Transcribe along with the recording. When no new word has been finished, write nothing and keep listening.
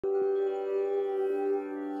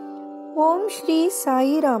Om Sri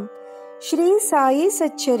Sai Ram, Sri Sai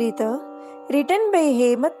Satcharita, written by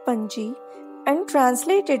Hemadpantji and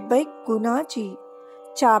translated by Gunaji.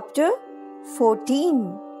 Chapter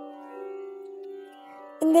 14.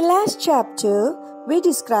 In the last chapter, we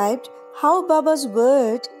described how Baba's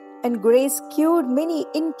word and grace cured many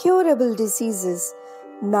incurable diseases.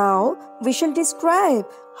 Now we shall describe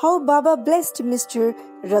how Baba blessed Mr.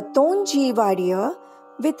 Ratonji Wadia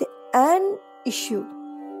with an issue.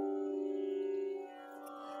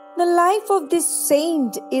 The life of this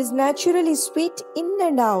saint is naturally sweet in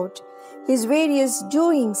and out. His various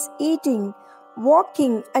doings, eating,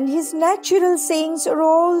 walking, and his natural sayings are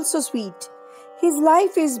also sweet. His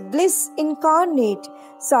life is bliss incarnate.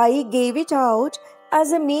 Sai gave it out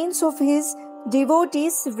as a means of his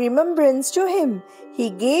devotees' remembrance to him. He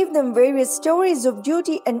gave them various stories of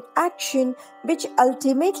duty and action which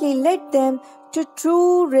ultimately led them to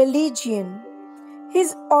true religion.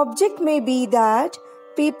 His object may be that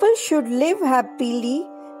people should live happily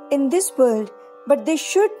in this world, but they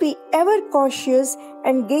should be ever cautious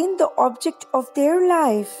and gain the object of their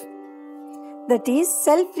life. That is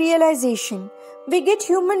self-realization. We get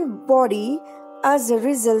human body as a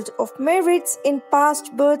result of merits in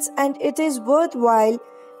past births, and it is worthwhile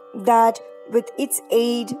that with its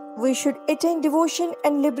aid we should attain devotion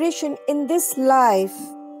and liberation in this life.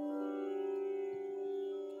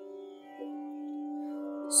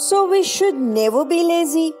 So we should never be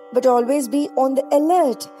lazy, but always be on the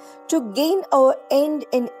alert to gain our end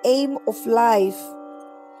and aim of life.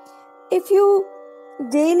 If you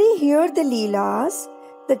daily hear the Leelas,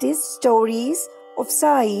 that is, stories of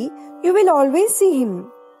Sai, you will always see him.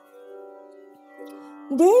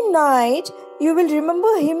 Day and night, you will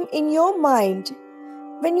remember him in your mind.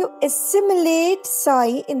 When you assimilate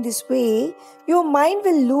Sai in this way, your mind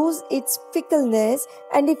will lose its fickleness,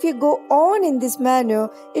 and if you go on in this manner,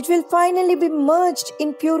 it will finally be merged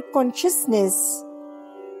in pure consciousness.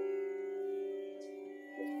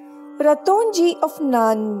 Ratonji of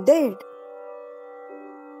Nanded.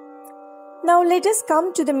 Now let us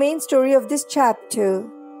come to the main story of this chapter.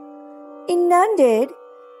 In Nanded,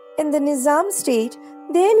 in the Nizam state,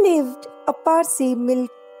 there lived a Parsi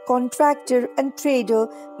milk contractor and trader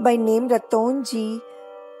by name Ratonji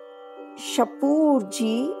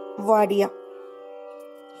Shapurji Wadia.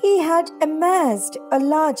 He had amassed a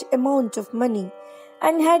large amount of money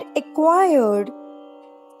and had acquired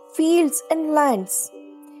fields and lands.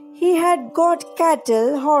 He had got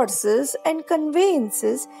cattle, horses, and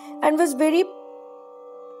conveyances and was very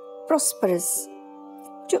prosperous.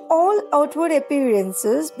 To all outward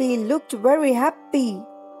appearances, he looked very happy.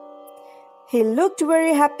 He looked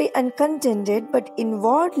very happy and contented, but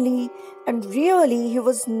inwardly and really he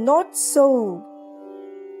was not so.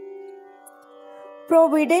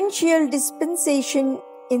 Providential dispensation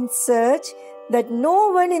in such that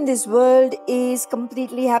no one in this world is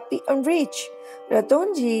completely happy and rich.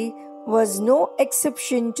 Ratonji was no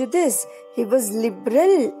exception to this. He was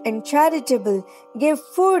liberal and charitable, gave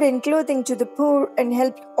food and clothing to the poor, and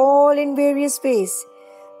helped all in various ways.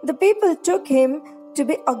 The people took him to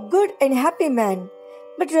be a good and happy man.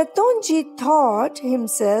 But Ratonji thought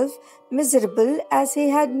himself miserable as he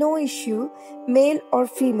had no issue, male or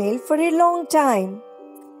female, for a long time.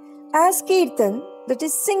 As Kirtan, that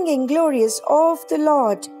is singing glorious of the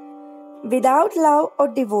Lord, without love or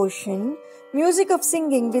devotion, music of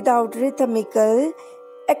singing without rhythmical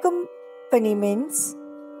accompaniments,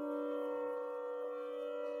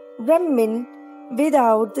 Brahmin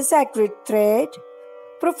without the sacred thread,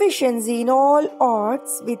 proficiency in all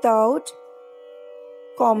arts without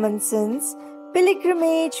common sense,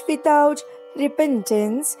 pilgrimage without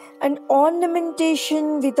repentance, and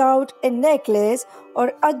ornamentation without a necklace,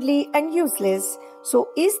 or ugly and useless. So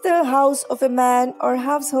is the house of a man or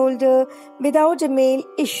householder without a male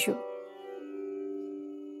issue.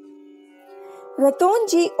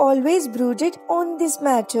 Ratonji always brooded on this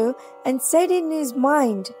matter and said in his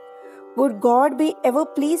mind, "Would God be ever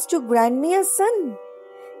pleased to grant me a son?"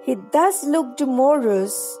 He thus looked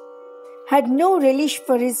morose, had no relish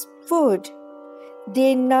for his food.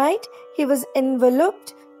 Day and night he was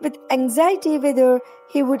enveloped with anxiety whether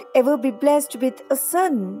he would ever be blessed with a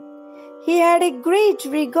son. He had a great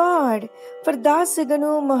regard for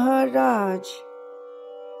Dasaganu Maharaj.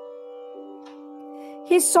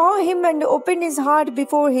 He saw him and opened his heart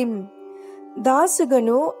before him.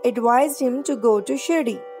 Dasaganu advised him to go to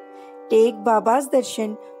Shirdi, take Baba's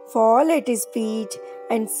darshan, fall at his feet,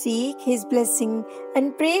 and seek his blessing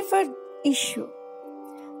and pray for issue.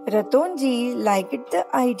 Ratonji liked the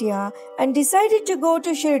idea and decided to go to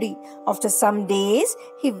Shirdi. After some days,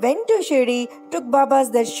 he went to Shirdi, took Baba's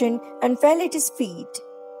darshan, and fell at his feet.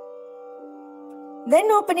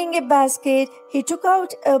 Then opening a basket, he took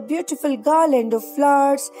out a beautiful garland of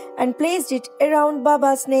flowers and placed it around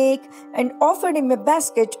Baba's neck and offered him a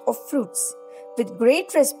basket of fruits. With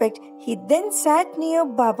great respect, he then sat near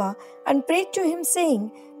Baba and prayed to him,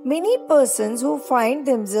 saying, "Many persons who find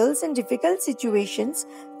themselves in difficult situations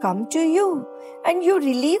come to you, and you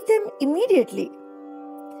relieve them immediately.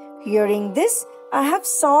 Hearing this, I have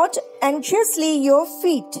sought anxiously your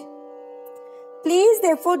feet. Please,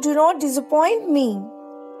 therefore, do not disappoint me."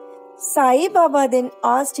 Sai Baba then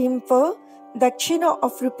asked him for dakshina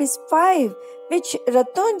of ₹5, which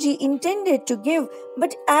Ratonji intended to give,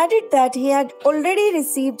 but added that he had already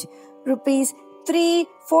received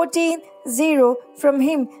 ₹314 from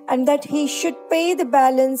him and that he should pay the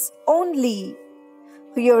balance only.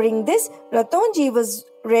 Hearing this, Ratonji was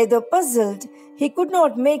rather puzzled. He could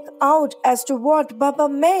not make out as to what Baba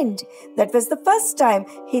meant. That was the first time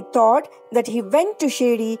he thought that he went to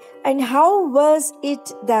Shirdi, and how was it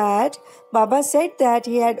that Baba said that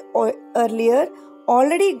he had earlier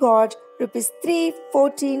already got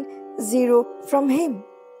 ₹314 from him?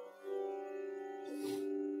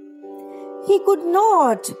 He could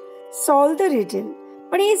not solve the riddle,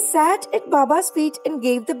 but he sat at Baba's feet and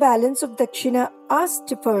gave the balance of dakshina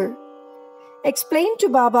asked for, explained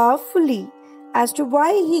to Baba fully as to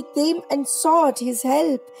why he came and sought his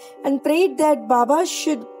help, and prayed that Baba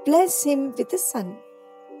should bless him with a son.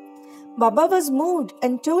 Baba was moved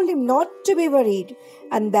and told him not to be worried,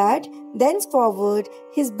 and that thenceforward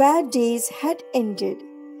his bad days had ended.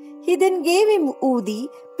 He then gave him Udi,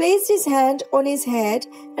 placed his hand on his head,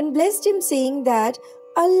 and blessed him, saying that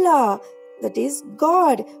Allah, that is,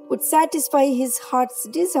 God, would satisfy his heart's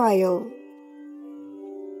desire.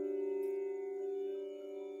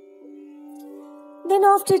 Then,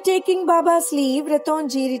 after taking Baba's leave,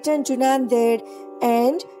 Ratonji returned to Nanded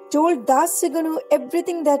and told Das Saganu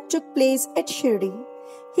everything that took place at Shirdi.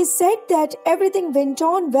 He said that everything went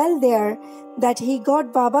on well there, that he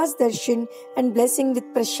got Baba's darshan and blessing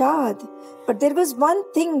with prasad. But there was one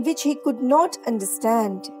thing which he could not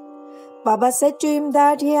understand. Baba said to him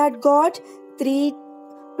that he had got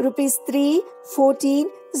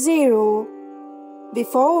 ₹314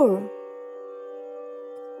 before.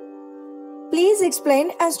 Please explain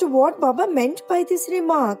as to what Baba meant by this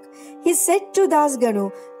remark. He said to Das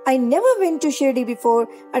Ganu, "I never went to Shirdi before,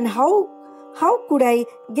 and how could I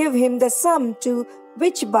give him the sum to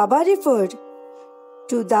which Baba referred?"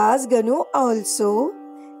 To Das Ganu also,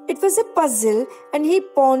 it was a puzzle, and he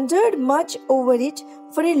pondered much over it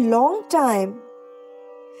for a long time.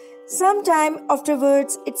 Some time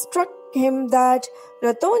afterwards, it struck him that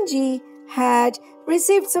Ratonji had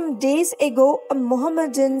received some days ago a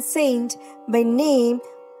Mohammedan saint by name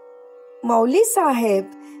Mauli Sahib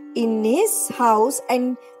in his house and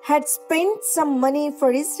had spent some money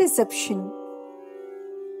for his reception.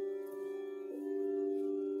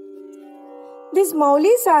 This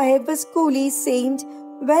Mauli Sahib was Kuli saint,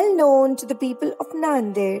 well known to the people of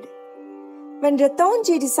Nanded. When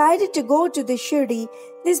Ratonji decided to go to the Shirdi,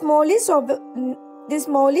 this Mauli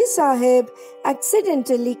Sahib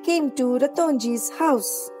accidentally came to Ratonji's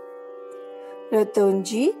house.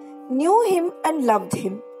 Ratonji knew him and loved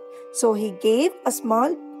him, so he gave a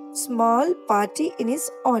small party in his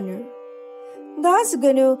honor. Das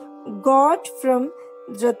Ganu got from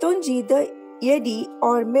Ratonji the yadi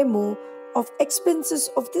or memo of expenses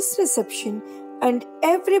of this reception, and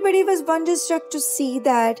everybody was wonderstruck to see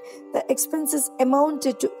that the expenses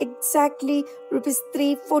amounted to exactly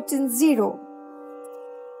 ₹314.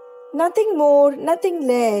 Nothing more, nothing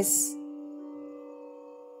less.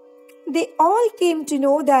 They all came to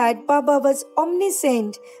know that Baba was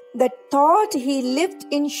omniscient, that thought he lived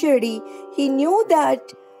in Shirdi. He knew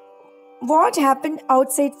that what happened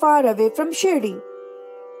outside far away from Shirdi.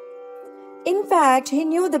 In fact, he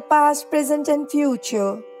knew the past, present and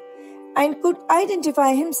future, and could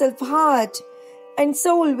identify himself heart and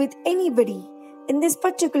soul with anybody. In this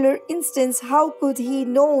particular instance, how could he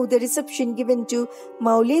know the reception given to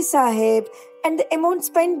Mauli Sahib and the amount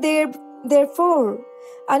spent therefore,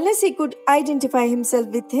 unless he could identify himself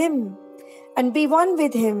with him and be one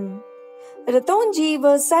with him? Ratonji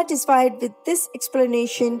was satisfied with this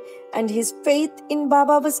explanation, and his faith in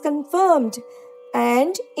Baba was confirmed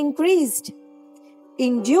and increased.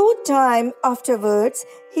 In due time afterwards,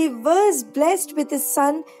 he was blessed with a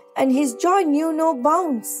son, and his joy knew no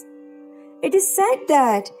bounds. It is said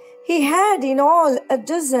that he had in all a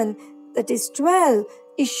dozen, that is 12,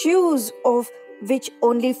 issues, of which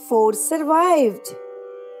only 4 survived.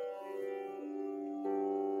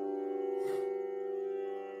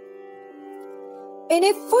 In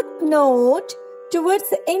a footnote Towards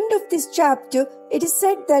the end of this chapter, it is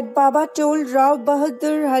said that Baba told Rao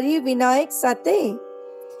Bahadur Hari Vinayak Sate,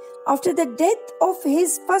 after the death of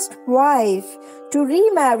his first wife, to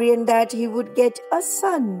remarry and that he would get a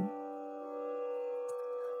son.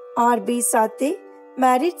 R.B. Sate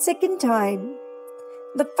married second time.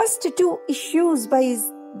 The first two issues by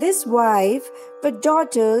this wife were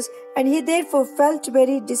daughters, and he therefore felt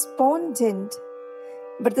very despondent.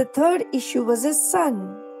 But the third issue was a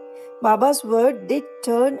son. Baba's word did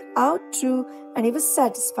turn out true, and he was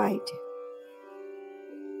satisfied.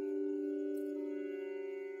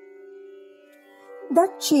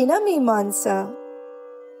 Dakshina Mimansa.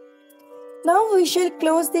 Now we shall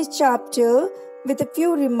close this chapter with a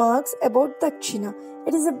few remarks about Dakshina.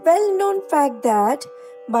 It is a well-known fact that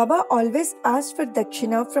Baba always asked for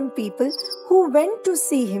Dakshina from people who went to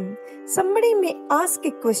see him. Somebody may ask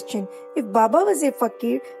a question: if Baba was a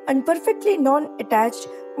fakir and perfectly non-attached,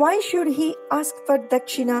 why should he ask for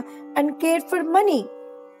Dakshina and care for money?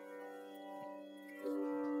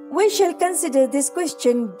 We shall consider this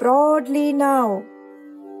question broadly now.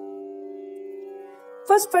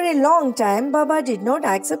 First, for a long time, Baba did not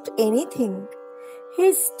accept anything.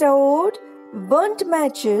 He stored burnt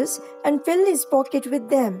matches and filled his pocket with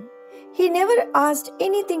them. He never asked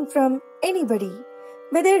anything from anybody,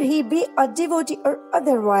 whether he be a devotee or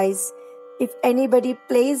otherwise. If anybody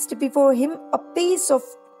placed before him a piece or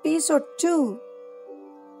two,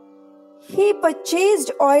 he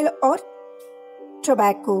purchased oil or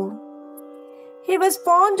tobacco. He was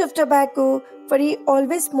fond of tobacco, for he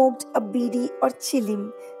always smoked a bidi or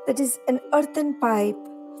chilim, that is an earthen pipe.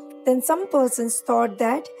 Then some persons thought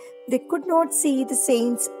that they could not see the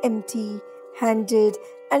saints empty-handed,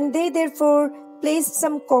 and they therefore placed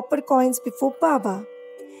some copper coins before Baba.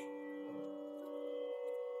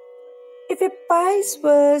 If a pice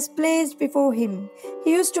was placed before him,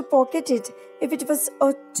 he used to pocket it. If it was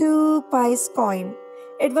a 2-pice coin,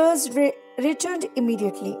 it was returned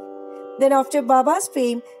immediately. Then after Baba's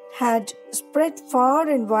fame had spread far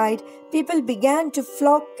and wide, people began to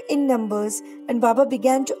flock in numbers, and Baba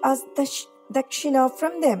began to ask Dakshina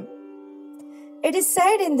from them. It is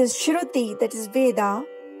said in the Shruti, that is Veda,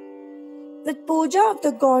 that puja of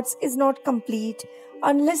the gods is not complete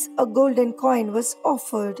unless a golden coin was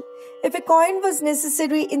offered. If a coin was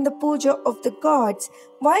necessary in the puja of the gods,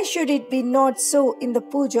 why should it be not so in the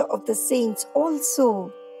puja of the saints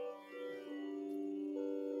also?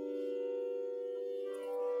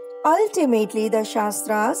 Ultimately, the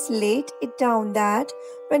Shastras laid it down that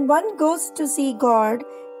when one goes to see God,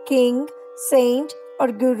 king, saint,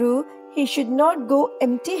 or guru, he should not go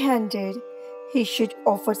empty-handed. He should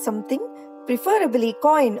offer something, preferably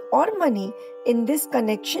coin or money. In this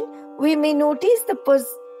connection, we may notice the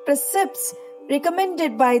precepts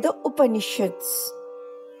recommended by the Upanishads.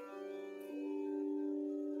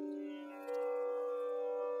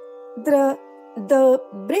 The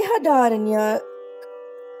Brihadaranya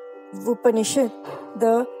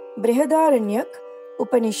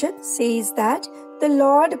Upanishad says that the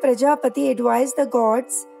Lord Prajapati advised the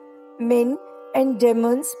gods, men and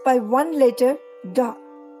demons by one letter, Da.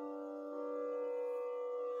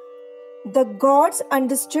 The gods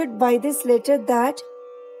understood by this letter that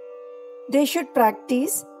they should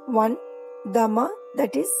practice 1. Dhamma,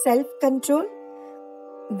 that is self-control.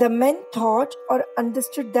 The men thought or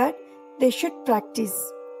understood that they should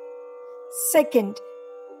practice 2.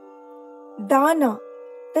 Dana,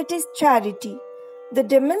 that is charity. The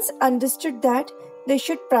demons understood that they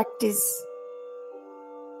should practice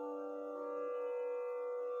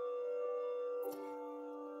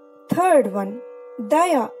 3rd one,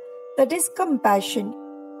 Daya, that is compassion.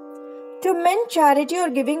 To men, charity or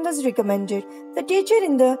giving was recommended. The teacher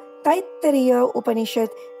in the Taittiriya Upanishad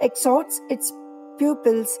exhorts its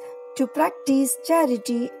pupils to practice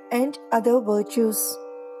charity and other virtues.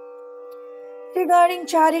 Regarding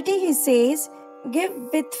charity, he says, give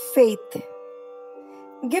with faith,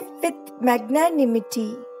 give with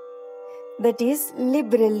magnanimity, that is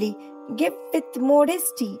liberally, give with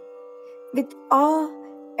modesty, with awe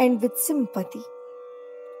and with sympathy.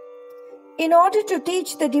 In order to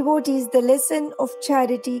teach the devotees the lesson of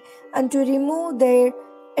charity and to remove their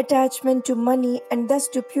attachment to money and thus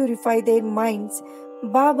to purify their minds,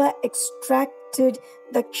 Baba extracted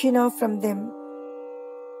dakshina from them.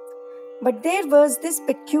 But there was this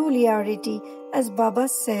peculiarity, as Baba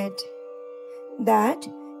said, that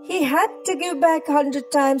he had to give back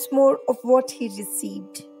 100 times more of what he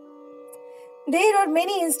received. There are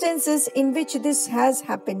many instances in which this has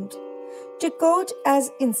happened. To quote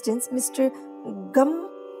as instance Mr.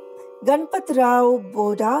 Ganpat Rao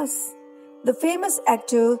Bodas, the famous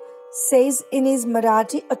actor says in his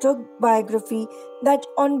Marathi autobiography that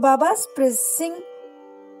on Baba's pressing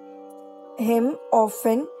him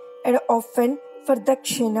often and often for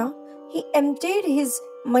dakshina, he emptied his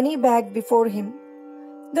money bag before him.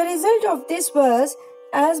 The result of this was,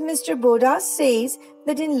 as Mr. Bodas says,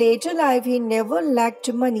 that in later life he never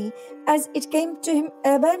lacked money as it came to him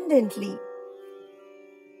abundantly.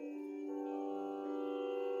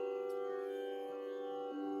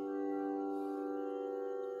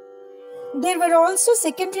 There were also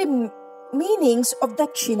secondary meanings of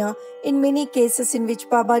dakshina in many cases in which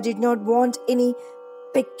Baba did not want any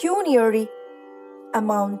pecuniary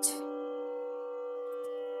amount.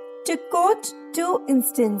 To quote two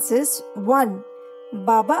instances, one,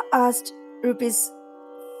 Baba asked rupees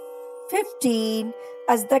 15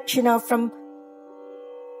 as dakshina from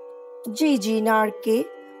Gigi Narke,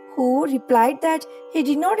 who replied that he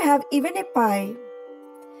did not have even a pie.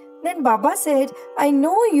 Then Baba said, I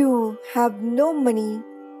know you have no money,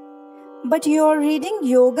 but you are reading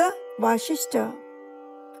Yoga Vashishta.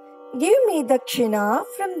 Give me dakshina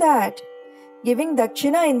from that. Giving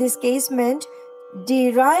dakshina in this case meant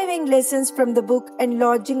deriving lessons from the book and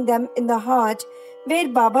lodging them in the heart where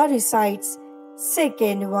Baba resides.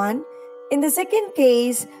 Second one, in the second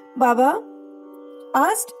case, Baba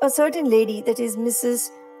asked a certain lady, that is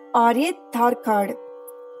Mrs. Aryat Tharkad,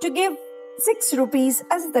 to give 6 rupees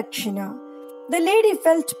as dakshina. The lady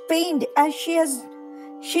felt pained as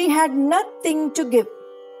she had nothing to give.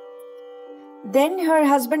 Then her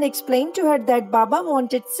husband explained to her that Baba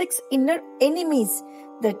wanted 6 inner enemies,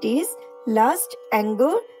 that is, lust,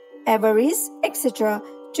 anger, avarice, etc.,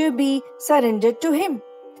 to be surrendered to him.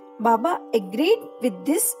 Baba agreed with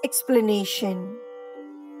this explanation.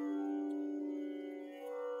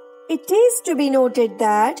 It is to be noted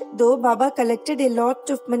that though Baba collected a lot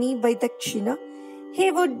of money by dakshina,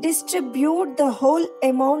 he would distribute the whole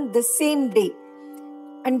amount the same day,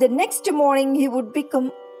 and the next morning he would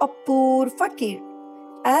become a poor fakir,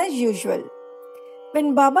 as usual.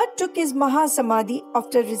 When Baba took his Mahasamadhi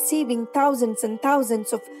after receiving thousands and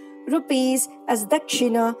thousands of rupees as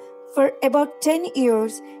dakshina for about 10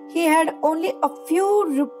 years, he had only a few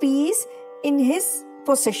rupees in his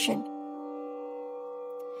possession.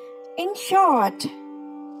 In short,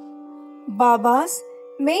 Baba's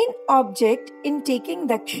main object in taking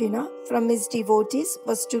dakshina from his devotees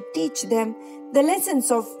was to teach them the lessons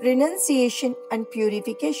of renunciation and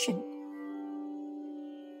purification.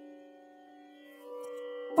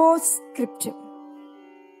 Postscriptum.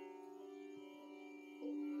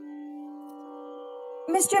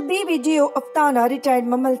 Mr. B.V. Dio of Thana, retired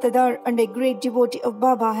Mamaltadar and a great devotee of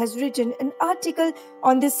Baba, has written an article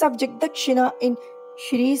on this subject dakshina in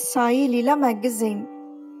Shri Sai Leela magazine,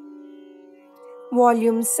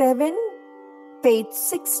 volume 7, page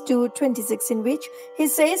 6 to 26, in which he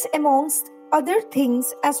says amongst other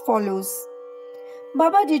things as follows.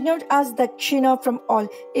 Baba did not ask dakshina from all.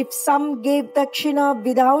 If some gave dakshina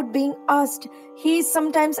without being asked, he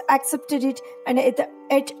sometimes accepted it, and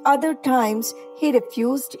at other times he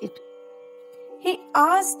refused it. He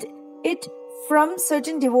asked it from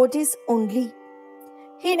certain devotees only.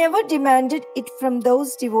 He never demanded it from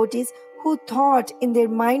those devotees who thought in their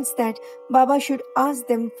minds that Baba should ask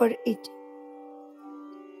them for it.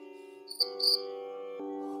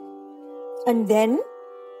 And then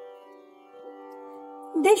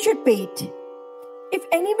they should pay it. If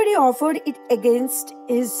anybody offered it against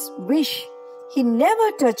his wish, he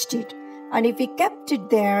never touched it, and if he kept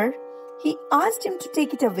it there, he asked him to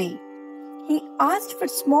take it away. He asked for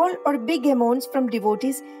small or big amounts from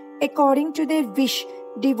devotees according to their wish,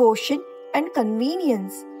 devotion, and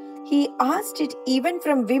convenience. He asked it even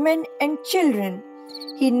from women and children.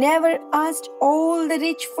 He never asked all the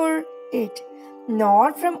rich for it,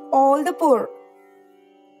 nor from all the poor.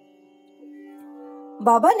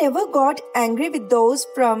 Baba never got angry with those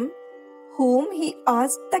from whom he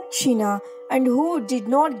asked dakshina and who did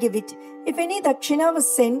not give it. If any dakshina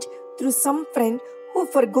was sent through some friend who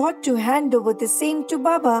forgot to hand over the same to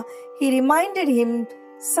Baba, he reminded him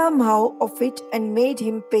somehow of it and made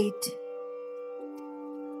him pay it.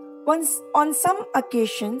 Once, on some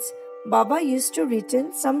occasions, Baba used to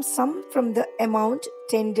return some sum from the amount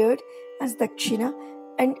tendered as dakshina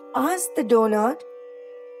and ask the donor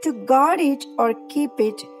to guard it or keep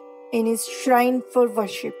it in his shrine for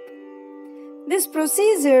worship. This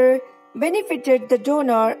procedure benefited the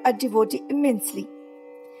donor or devotee immensely.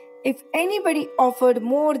 If anybody offered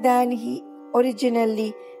more than he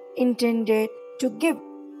originally intended to give,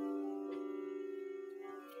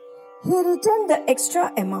 he returned the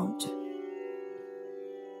extra amount.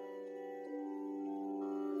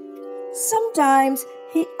 Sometimes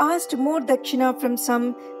he asked more dakshina from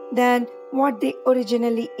some than what they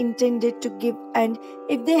originally intended to give, and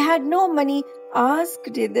if they had no money,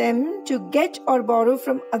 asked them to get or borrow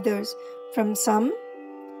from others. From some,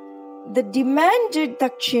 they demanded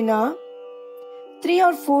dakshina 3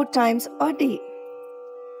 or 4 times a day.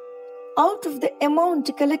 Out of the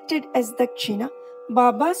amount collected as dakshina,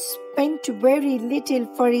 Baba spent very little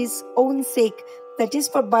for his own sake, that is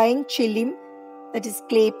for buying chilim, that is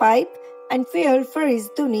clay pipe, and fuel for his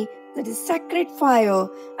dhuni, that is sacred fire,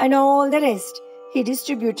 and all the rest he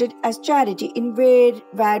distributed as charity in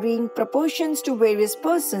varying proportions to various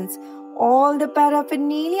persons. All the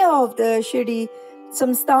paraphernalia of the Shirdi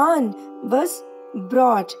Samsthan was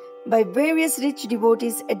brought by various rich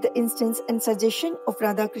devotees at the instance and suggestion of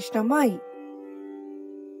Radha Krishna Mai.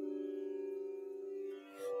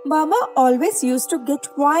 Baba always used to get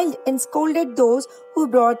wild and scolded those who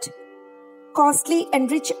brought costly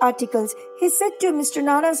and rich articles. He said to Mr.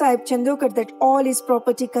 Nana Sahib Chandokar that all his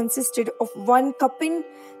property consisted of 1 kapin,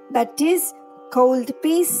 that is gold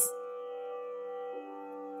piece,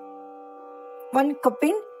 1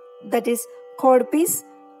 kapin, that is cord piece,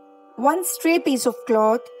 1 stray piece of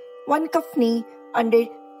cloth, 1 kafni, and a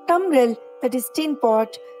tumbrel, that is tin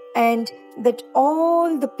pot, and that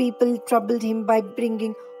all the people troubled him by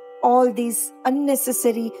bringing all these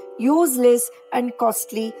unnecessary, useless, and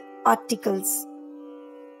costly articles.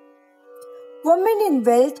 Women and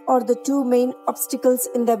wealth are the 2 main obstacles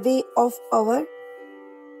in the way of our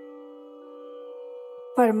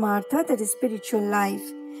Paramartha, that is spiritual life.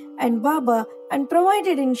 And Baba and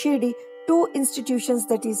provided in Shirdi 2 institutions,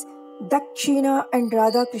 that is Dakshina and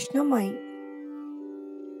Radha Krishna Mai.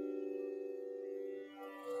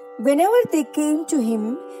 Whenever they came to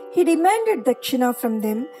him, he demanded dakshina from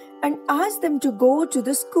them and asked them to go to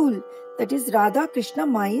the school, that is Radha Krishna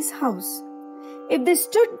Mai's house. If they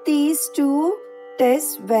stood these 2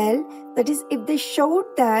 tests well, that is, if they showed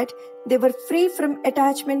that they were free from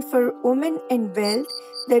attachment for women and wealth,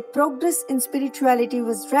 their progress in spirituality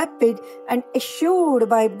was rapid and assured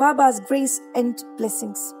by Baba's grace and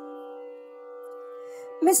blessings.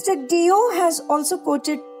 Mr. Dio has also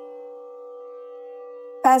quoted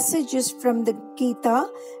passages from the Gita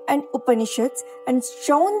and Upanishads and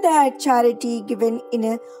shown that charity given in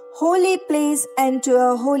a holy place and to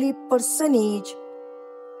a holy personage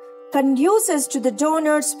conduces to the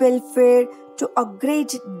donor's welfare to a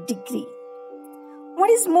great degree.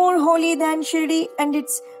 What is more holy than Shirdi and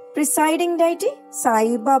its presiding deity?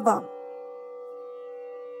 Sai Baba.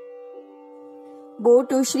 Bow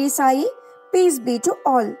to Sri Sai, peace be to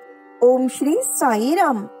all. Om Sri Sai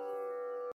Ram.